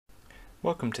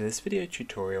Welcome to this video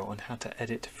tutorial on how to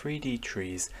edit 3D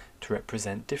trees to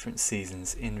represent different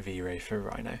seasons in VRay for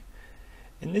Rhino.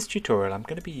 In this tutorial I'm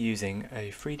going to be using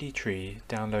a 3D tree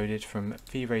downloaded from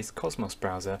VRay's Cosmos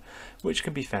Browser, which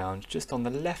can be found just on the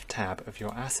left tab of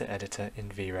your asset editor in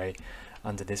VRay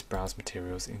under this Browse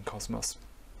Materials in Cosmos.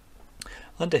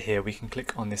 Under here we can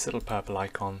click on this little purple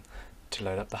icon to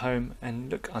load up the home and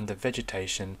look under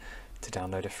Vegetation to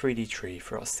download a 3D tree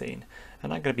for our scene,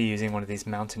 and I'm going to be using one of these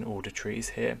mountain order trees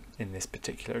here in this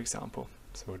particular example.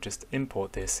 So we'll just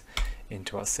import this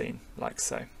into our scene like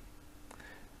so.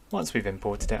 Once we've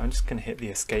imported it, I'm just going to hit the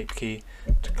escape key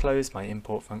to close my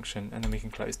import function, and then we can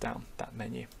close down that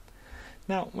menu.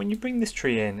 Now when you bring this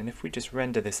tree in, and if we just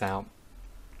render this out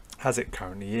as it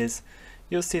currently is,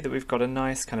 you'll see that we've got a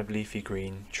nice kind of leafy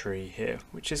green tree here,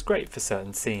 which is great for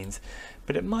certain scenes,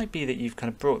 but it might be that you've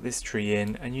kind of brought this tree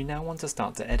in and you now want to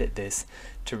start to edit this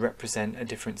to represent a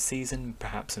different season,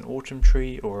 perhaps an autumn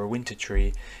tree or a winter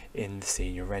tree in the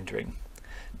scene you're rendering.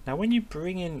 Now when you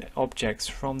bring in objects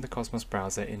from the Cosmos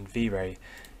browser in VRay,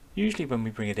 usually when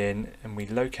we bring it in and we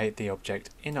locate the object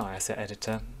in our asset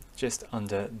editor, just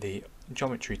under the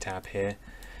geometry tab here,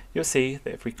 you'll see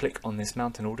that if we click on this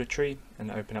mountain order tree and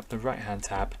open up the right hand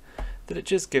tab, that it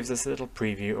just gives us a little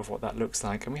preview of what that looks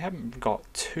like, and we haven't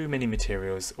got too many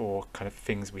materials or kind of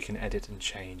things we can edit and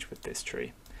change with this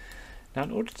tree. Now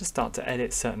in order to start to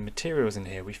edit certain materials in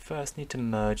here, we first need to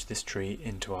merge this tree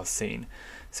into our scene.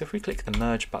 So if we click the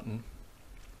merge button,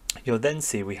 you'll then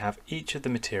see we have each of the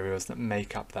materials that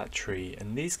make up that tree,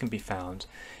 and these can be found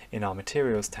in our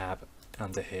materials tab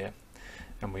under here.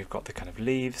 And we've got the kind of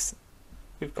leaves,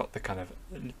 we've got the kind of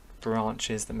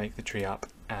branches that make the tree up,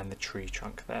 and the tree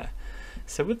trunk there.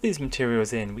 So with these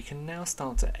materials in, we can now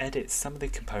start to edit some of the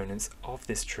components of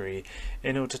this tree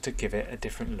in order to give it a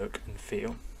different look and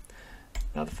feel.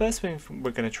 Now the first thing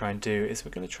we're going to try and do is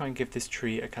we're going to try and give this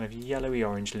tree a kind of yellowy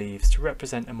orange leaves to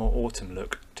represent a more autumn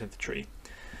look to the tree.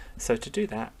 So to do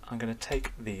that, I'm going to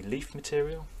take the leaf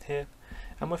material here,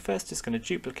 and we're first just going to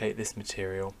duplicate this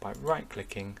material by right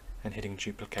clicking and hitting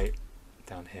duplicate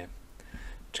down here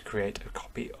to create a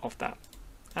copy of that.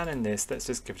 And in this, let's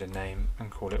just give it a name and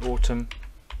call it autumn,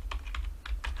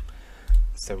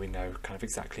 so we know kind of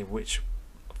exactly which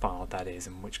file that is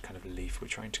and which kind of leaf we're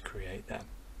trying to create there.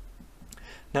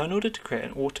 Now in order to create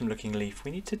an autumn looking leaf,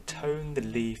 we need to tone the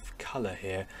leaf colour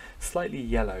here slightly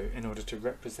yellow in order to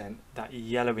represent that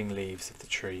yellowing leaves of the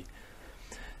tree.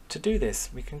 To do this,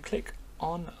 we can click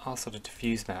on our sort of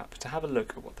diffuse map to have a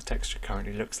look at what the texture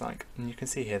currently looks like, and you can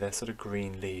see here they're sort of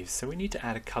green leaves, so we need to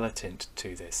add a colour tint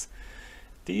to this.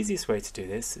 The easiest way to do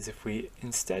this is if we,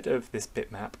 instead of this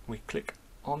bitmap, we click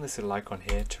on this little icon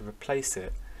here to replace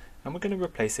it, and we're going to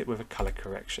replace it with a colour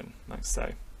correction like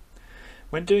so.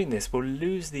 When doing this, we'll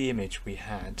lose the image we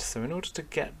had, so in order to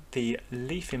get the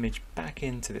leaf image back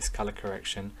into this colour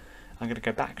correction, I'm going to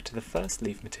go back to the first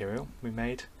leaf material we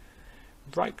made,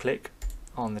 right click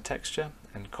on the texture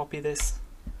and copy this,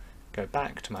 go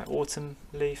back to my autumn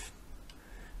leaf,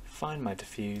 find my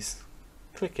diffuse,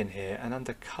 click in here, and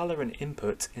under color and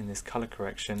input in this color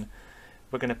correction,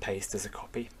 we're going to paste as a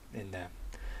copy in there.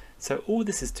 So all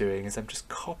this is doing is I'm just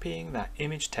copying that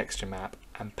image texture map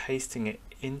and pasting it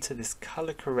into this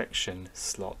color correction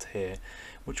slot here,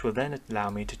 which will then allow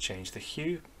me to change the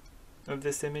hue of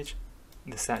this image,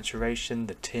 the saturation,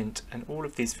 the tint, and all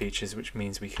of these features, which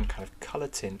means we can kind of color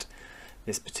tint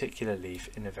this particular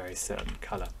leaf in a very certain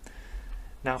colour.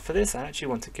 Now for this, I actually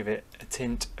want to give it a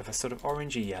tint of a sort of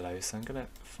orangey yellow, so I'm going to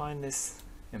find this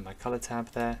in my colour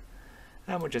tab there,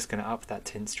 and we're just going to up that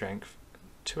tint strength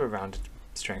to around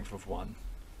a strength of 1.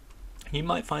 You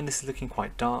might find this is looking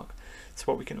quite dark, so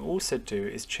what we can also do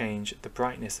is change the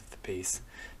brightness of the piece.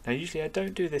 Now usually I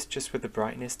don't do this just with the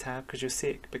brightness tab, because you'll see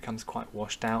it becomes quite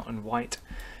washed out and white.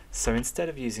 So instead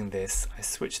of using this, I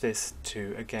switch this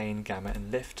to a gain, gamma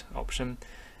and lift option,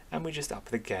 and we just up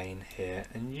the gain here,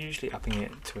 and usually upping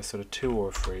it to a sort of 2 or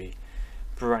a 3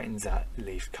 brightens that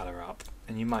leaf colour up.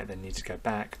 And you might then need to go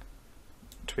back,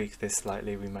 tweak this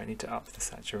slightly, we might need to up the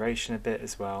saturation a bit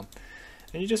as well,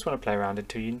 and you just want to play around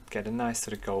until you get a nice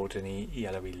sort of goldeny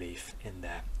yellowy leaf in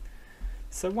there.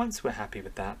 So once we're happy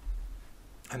with that,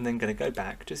 I'm then going to go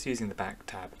back, just using the back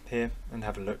tab here, and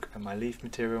have a look at my leaf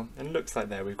material, and it looks like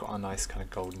there we've got our nice kind of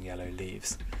golden yellow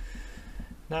leaves.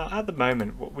 Now at the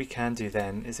moment, what we can do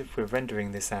then is, if we're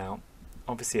rendering this out,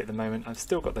 obviously at the moment I've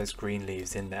still got those green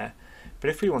leaves in there, but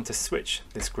if we want to switch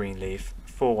this green leaf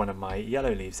for one of my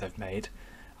yellow leaves I've made,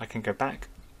 I can go back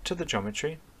to the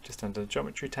geometry, just under the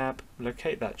geometry tab,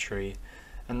 locate that tree,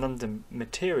 and under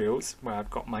materials, where I've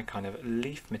got my kind of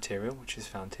leaf material, which is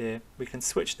found here, we can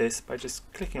switch this by just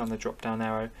clicking on the drop down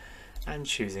arrow and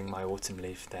choosing my autumn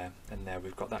leaf there, and there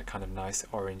we've got that kind of nice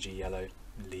orangey yellow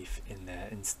leaf in there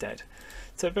instead.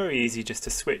 So very easy just to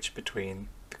switch between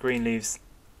the green leaves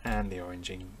and the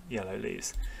orangey yellow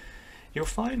leaves. You'll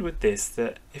find with this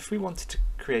that if we wanted to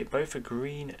create both a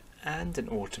green and an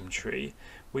autumn tree,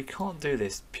 we can't do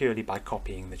this purely by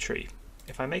copying the tree.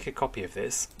 If I make a copy of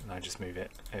this, and I just move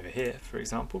it over here for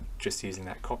example, just using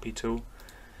that copy tool,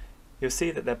 you'll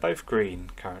see that they're both green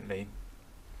currently,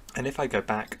 and if I go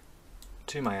back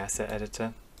to my asset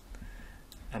editor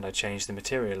and I change the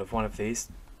material of one of these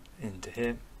into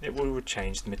here, it will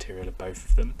change the material of both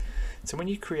of them. So when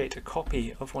you create a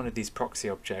copy of one of these proxy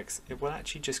objects, it will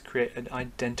actually just create an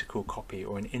identical copy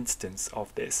or an instance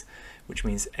of this, which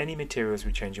means any materials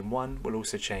we change in one will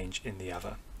also change in the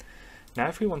other. Now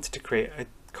if we wanted to create a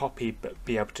copy but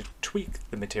be able to tweak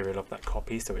the material of that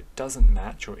copy so it doesn't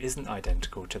match or isn't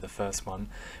identical to the first one,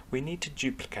 we need to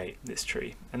duplicate this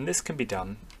tree, and this can be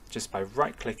done just by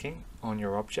right clicking on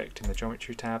your object in the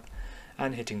geometry tab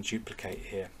and hitting duplicate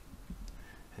here,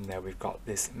 and there we've got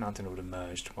this mountain order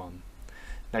merged one.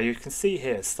 Now you can see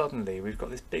here suddenly we've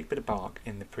got this big bit of bark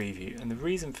in the preview, and the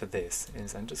reason for this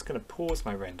is I'm just going to pause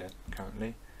my render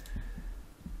currently.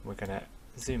 We're going to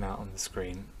zoom out on the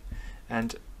screen,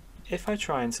 and if I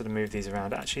try and sort of move these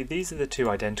around, actually these are the two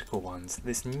identical ones.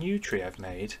 This new tree I've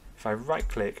made, if I right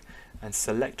click and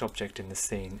select object in the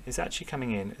scene, is actually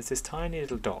coming in as this tiny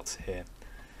little dot here.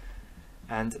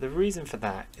 And the reason for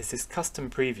that is this custom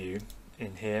preview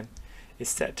in here is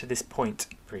set to this point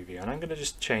preview, and I'm going to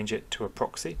just change it to a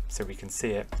proxy so we can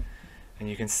see it, and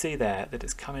you can see there that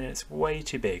it's coming in, it's way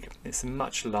too big, it's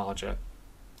much larger.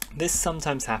 This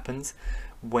sometimes happens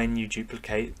when you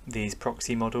duplicate these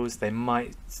proxy models. They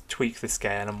might tweak the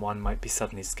scale and one might be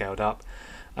suddenly scaled up.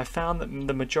 I found that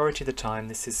the majority of the time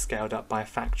this is scaled up by a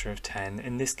factor of 10.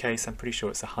 In this case I'm pretty sure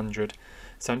it's 100,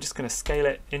 so I'm just going to scale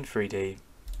it in 3D,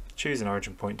 choose an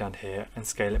origin point down here and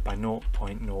scale it by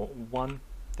 0.01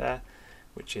 there,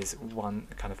 which is one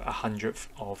kind of 100th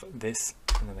of this,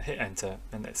 and then I hit enter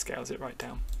and it scales it right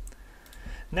down.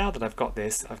 Now that I've got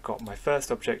this, I've got my first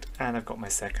object and I've got my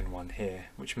second one here,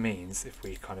 which means if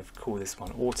we kind of call this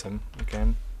one autumn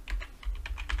again,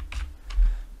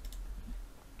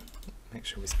 make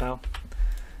sure we spell,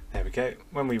 there we go.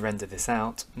 When we render this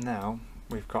out, now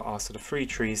we've got our sort of three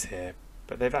trees here,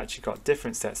 but they've actually got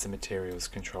different sets of materials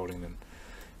controlling them.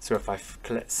 So if I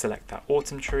select that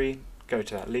autumn tree, go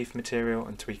to that leaf material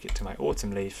and tweak it to my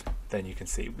autumn leaf, then you can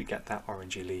see we get that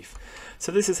orangey leaf.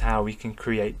 So this is how we can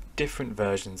create different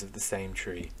versions of the same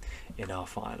tree in our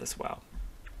file as well.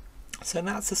 So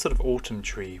that's the sort of autumn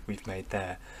tree we've made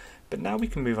there. But now we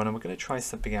can move on and we're going to try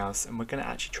something else, and we're going to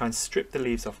actually try and strip the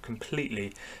leaves off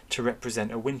completely to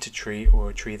represent a winter tree or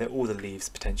a tree that all the leaves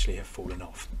potentially have fallen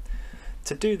off.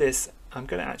 To do this, I'm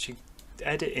going to actually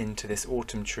edit into this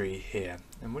autumn tree here,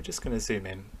 and we're just going to zoom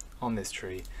in on this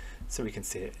tree so we can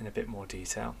see it in a bit more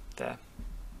detail there.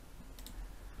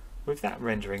 With that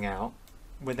rendering out,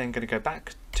 we're then going to go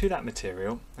back to that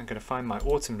material. I'm going to find my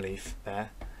autumn leaf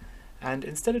there, and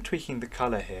instead of tweaking the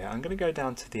color here, I'm going to go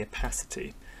down to the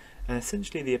opacity, and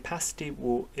essentially the opacity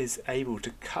is able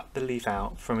to cut the leaf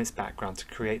out from its background to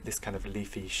create this kind of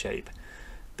leafy shape.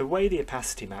 The way the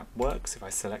opacity map works, if I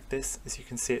select this, as you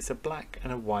can see, it's a black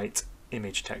and a white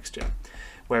image texture.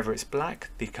 Wherever it's black,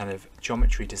 the kind of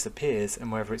geometry disappears,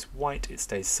 and wherever it's white, it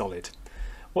stays solid.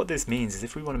 What this means is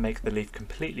if we want to make the leaf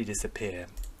completely disappear,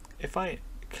 if I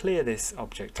clear this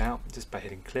object out just by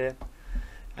hitting clear,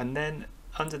 and then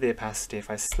under the opacity, if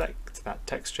I select that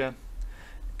texture,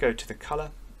 go to the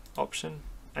color option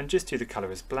and just do the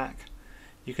color as black,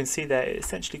 you can see there it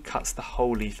essentially cuts the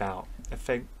whole leaf out,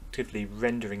 effectively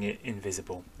rendering it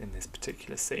invisible in this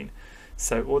particular scene.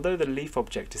 So although the leaf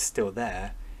object is still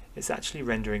there, it's actually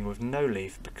rendering with no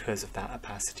leaf because of that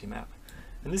opacity map.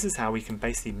 And this is how we can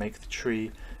basically make the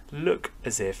tree look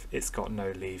as if it's got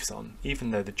no leaves on.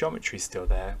 Even though the geometry is still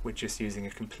there, we're just using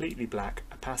a completely black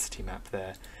opacity map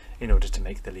there in order to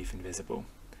make the leaf invisible.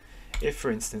 If,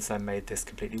 for instance, I made this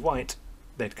completely white,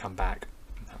 they'd come back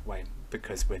that way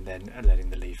because we're then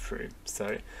letting the leaf through.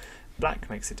 So black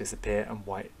makes it disappear and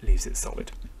white leaves it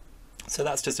solid. So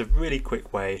that's just a really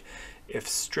quick way of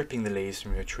stripping the leaves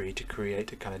from your tree to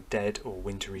create a kind of dead or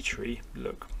wintry tree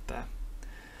look there.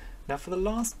 Now for the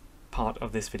last part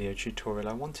of this video tutorial,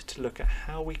 I wanted to look at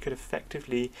how we could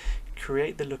effectively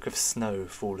create the look of snow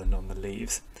fallen on the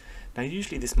leaves. Now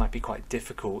usually this might be quite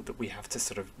difficult, that we have to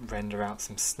sort of render out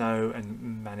some snow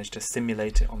and manage to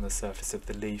simulate it on the surface of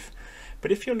the leaf.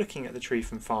 But if you're looking at the tree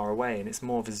from far away and it's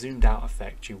more of a zoomed out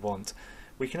effect you want,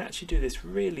 we can actually do this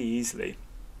really easily.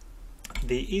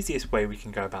 The easiest way we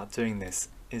can go about doing this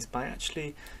is by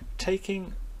actually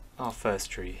taking our first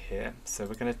tree here. So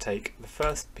we're going to take the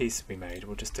first piece we made,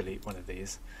 we'll just delete one of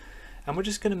these, and we're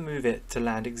just going to move it to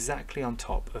land exactly on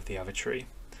top of the other tree.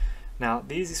 Now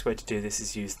the easiest way to do this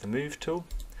is use the move tool,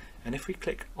 and if we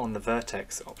click on the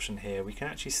vertex option here, we can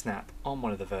actually snap on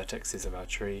one of the vertexes of our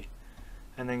tree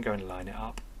and then go and line it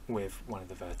up with one of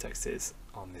the vertexes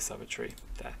on this other tree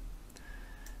there.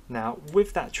 Now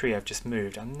with that tree I've just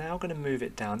moved, I'm now going to move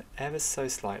it down ever so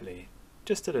slightly,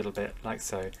 just a little bit like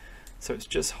so, so it's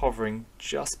just hovering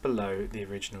just below the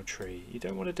original tree. You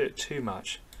don't want to do it too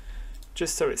much,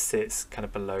 just so it sits kind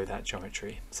of below that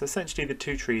geometry. So essentially the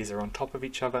two trees are on top of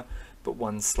each other, but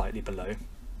one's slightly below.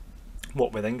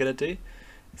 What we're then going to do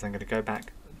is I'm going to go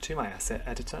back to my asset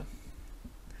editor.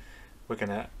 We're going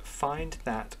to find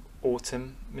that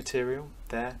autumn material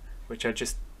there, which I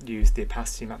just used the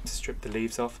opacity map to strip the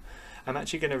leaves off. I'm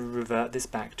actually going to revert this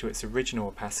back to its original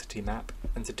opacity map,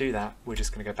 and to do that we're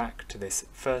just going to go back to this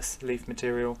first leaf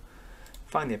material,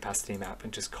 find the opacity map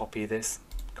and just copy this,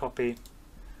 copy,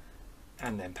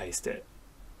 and then paste it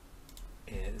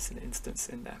as an instance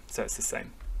in there, so it's the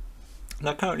same.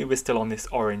 Now currently we're still on this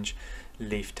orange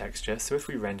leaf texture, so if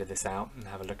we render this out and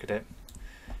have a look at it,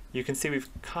 you can see we've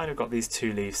kind of got these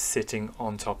two leaves sitting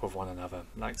on top of one another,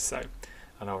 like so,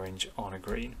 an orange on a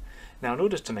green. Now in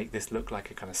order to make this look like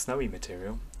a kind of snowy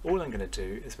material, all I'm going to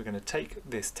do is we're going to take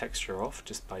this texture off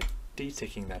just by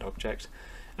deticking that object,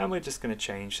 and we're just going to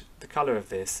change the colour of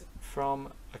this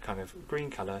from a kind of green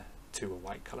colour to a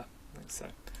white colour, like so.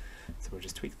 So we'll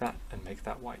just tweak that and make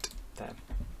that white there.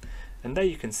 And there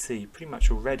you can see pretty much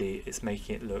already it's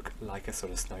making it look like a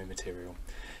sort of snow material.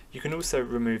 You can also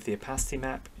remove the opacity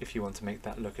map if you want to make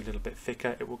that look a little bit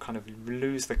thicker. It will kind of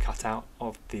lose the cutout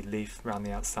of the leaf around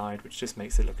the outside, which just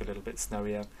makes it look a little bit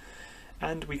snowier.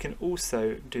 And we can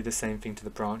also do the same thing to the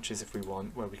branches if we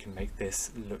want, where we can make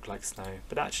this look like snow.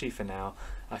 But actually for now,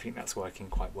 I think that's working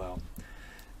quite well.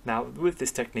 Now with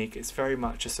this technique, it's very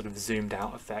much a sort of zoomed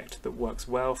out effect that works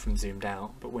well from zoomed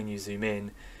out, but when you zoom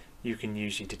in, you can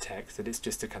usually detect that it's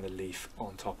just a kind of leaf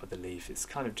on top of the leaf. It's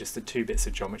kind of just the two bits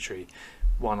of geometry,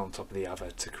 one on top of the other,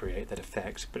 to create that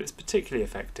effect, but it's particularly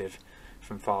effective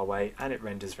from far away, and it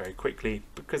renders very quickly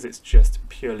because it's just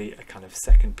purely a kind of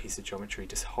second piece of geometry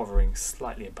just hovering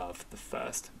slightly above the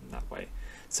first in that way.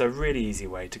 So a really easy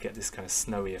way to get this kind of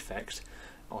snowy effect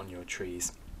on your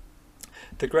trees.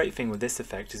 The great thing with this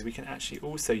effect is we can actually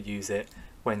also use it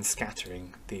when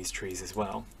scattering these trees as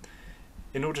well.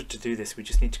 In order to do this, we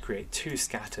just need to create two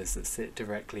scatters that sit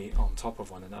directly on top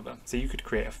of one another. So you could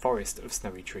create a forest of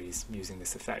snowy trees using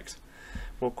this effect.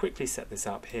 We'll quickly set this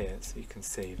up here so you can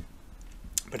see.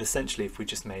 But essentially, if we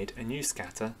just made a new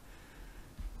scatter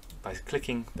by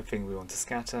clicking the thing we want to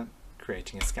scatter,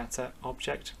 creating a scatter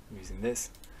object using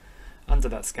this. Under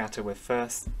that scatter, we're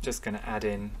first just going to add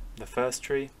in the first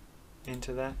tree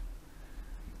into there,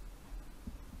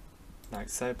 like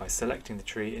so, by selecting the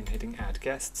tree and hitting add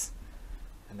guests.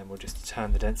 And then we'll just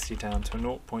turn the density down to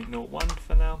 0.01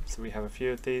 for now, so we have a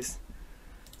few of these.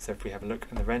 So if we have a look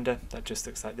in the render, that just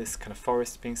looks like this kind of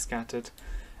forest being scattered.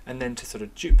 And then to sort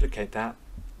of duplicate that,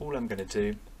 all I'm going to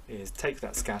do is take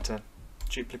that scatter,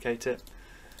 duplicate it.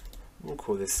 We'll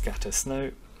call this scatter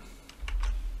snow,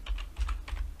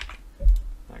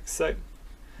 like so.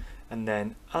 And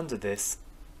then under this,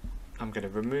 I'm going to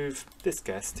remove this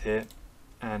guest here,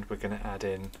 and we're going to add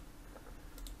in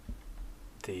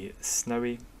the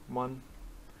snowy one,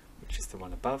 which is the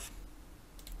one above,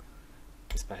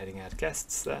 just by hitting add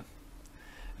guests there.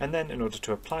 And then in order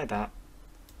to apply that,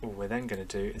 all we're then going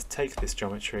to do is take this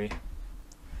geometry,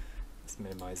 let's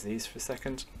minimize these for a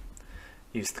second,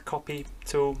 use the copy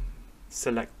tool,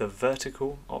 select the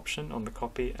vertical option on the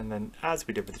copy, and then as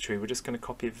we did with the tree, we're just going to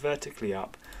copy it vertically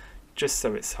up just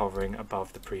so it's hovering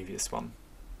above the previous one.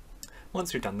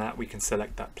 Once we've done that, we can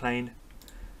select that plane,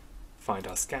 find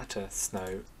our scatter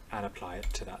snow, and apply it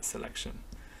to that selection.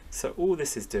 So all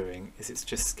this is doing is it's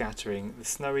just scattering the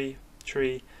snowy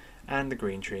tree and the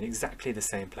green tree in exactly the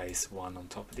same place, one on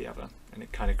top of the other, and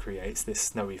it kind of creates this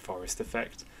snowy forest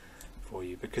effect for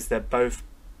you because they're both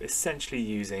essentially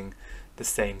using the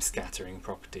same scattering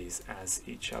properties as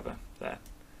each other there.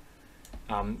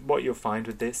 What you'll find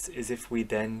with this is if we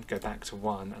then go back to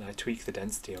 1 and I tweak the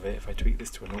density of it, if I tweak this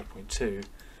to a 0.2,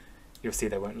 you'll see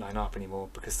they won't line up anymore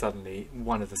because suddenly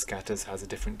one of the scatters has a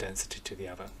different density to the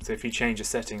other. So if you change a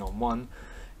setting on 1,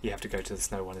 you have to go to the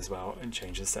snow one as well and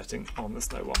change the setting on the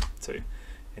snow one too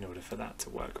in order for that to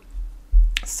work.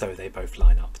 So they both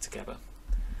line up together.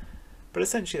 But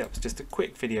essentially that was just a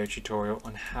quick video tutorial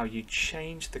on how you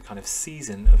change the kind of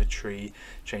season of a tree,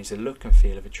 change the look and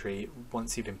feel of a tree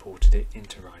once you've imported it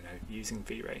into Rhino using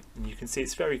VRay. And you can see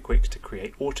it's very quick to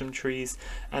create autumn trees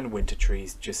and winter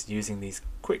trees just using these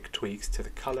quick tweaks to the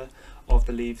colour of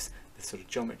the leaves, the sort of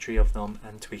geometry of them,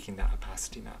 and tweaking that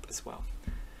opacity map as well.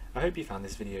 I hope you found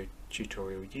this video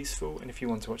tutorial useful, and if you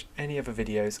want to watch any other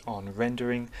videos on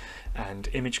rendering and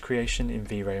image creation in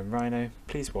VRay and Rhino,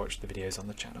 please watch the videos on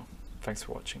the channel. Thanks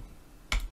for watching.